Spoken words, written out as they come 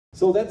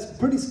So that's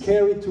pretty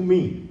scary to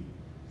me.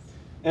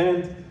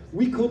 And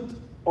we could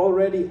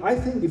already, I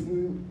think if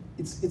we,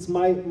 it's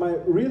my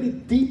really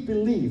deep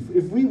belief,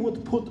 if we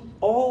would put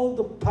all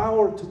the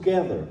power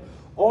together,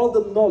 all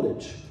the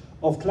knowledge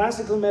of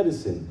classical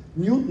medicine,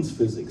 Newton's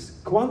physics,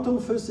 quantum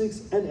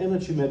physics, and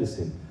energy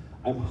medicine,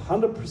 I'm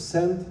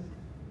 100%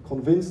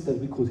 convinced that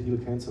we could heal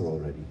cancer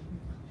already.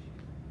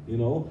 You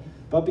know,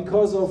 but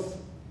because of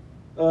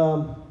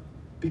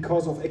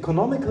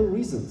economical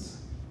reasons,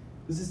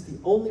 this is the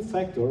only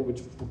factor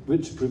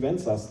which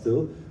prevents us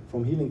still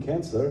from healing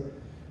cancer.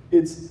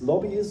 It's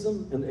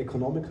lobbyism and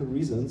economical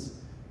reasons.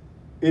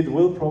 It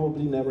will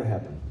probably never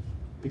happen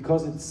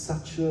because it's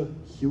such a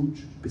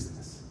huge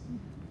business.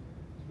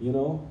 You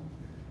know,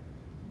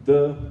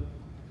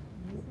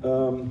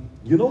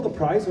 you know the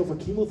price of a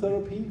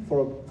chemotherapy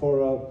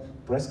for a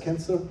breast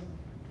cancer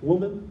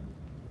woman?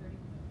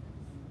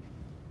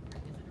 Is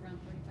it around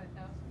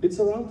 35,000? It's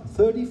around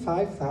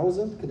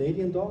 35,000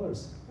 Canadian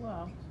dollars.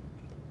 Wow.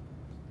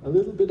 A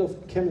little bit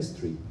of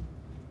chemistry.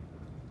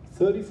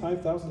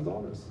 $35,000.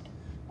 Of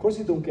course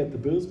you don't get the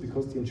bills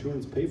because the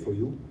insurance pay for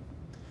you.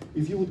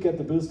 If you would get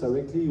the bills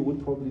directly, you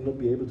would probably not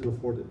be able to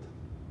afford it.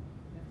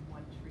 That's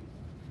one treatment.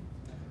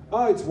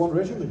 Ah, it's one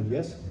regimen,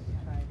 yes.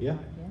 Yeah.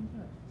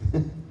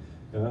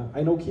 Yeah.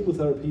 I know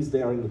chemotherapies,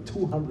 they are in the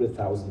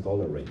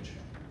 $200,000 range.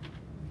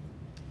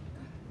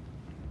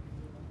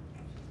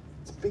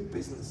 It's big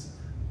business.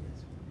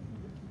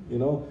 You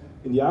know,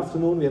 in the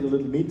afternoon we had a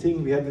little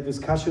meeting, we had a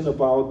discussion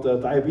about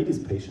diabetes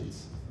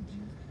patients.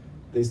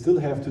 They still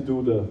have to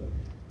do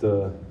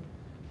the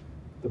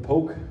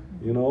poke,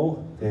 you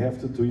know, they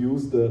have to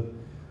use the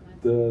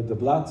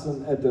bloods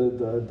and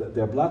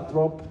their blood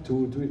drop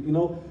to, you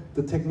know,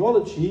 the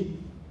technology,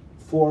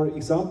 for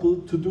example,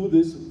 to do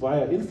this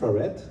via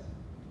infrared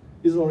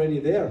is already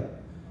there.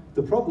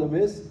 The problem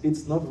is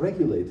it's not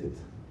regulated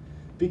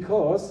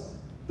because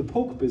the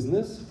poke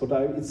business,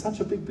 it's such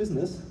a big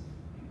business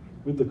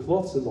with the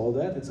cloths and all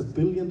that, it's a $1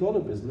 billion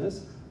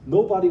business.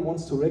 Nobody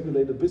wants to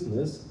regulate a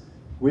business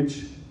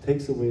which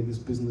takes away this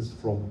business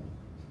from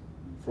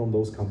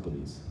those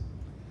companies.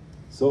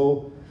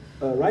 So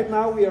right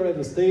now we are at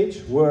a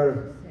stage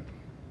where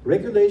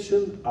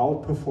regulation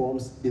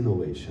outperforms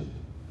innovation.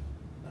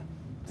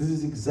 This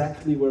is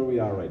exactly where we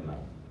are right now.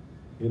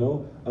 You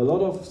know, a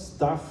lot of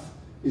stuff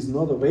is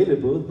not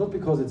available, not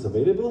because it's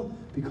available,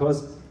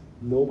 because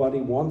nobody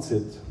wants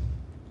it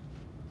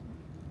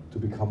to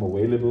become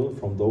available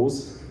from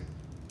those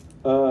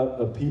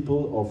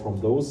people or from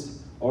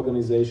those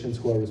organizations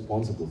who are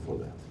responsible for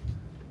that.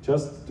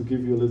 Just to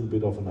give you a little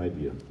bit of an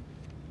idea.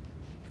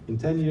 In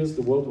 10 years,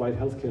 the worldwide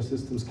healthcare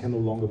systems can no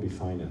longer be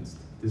financed.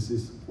 This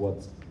is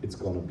what's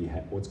going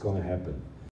to happen.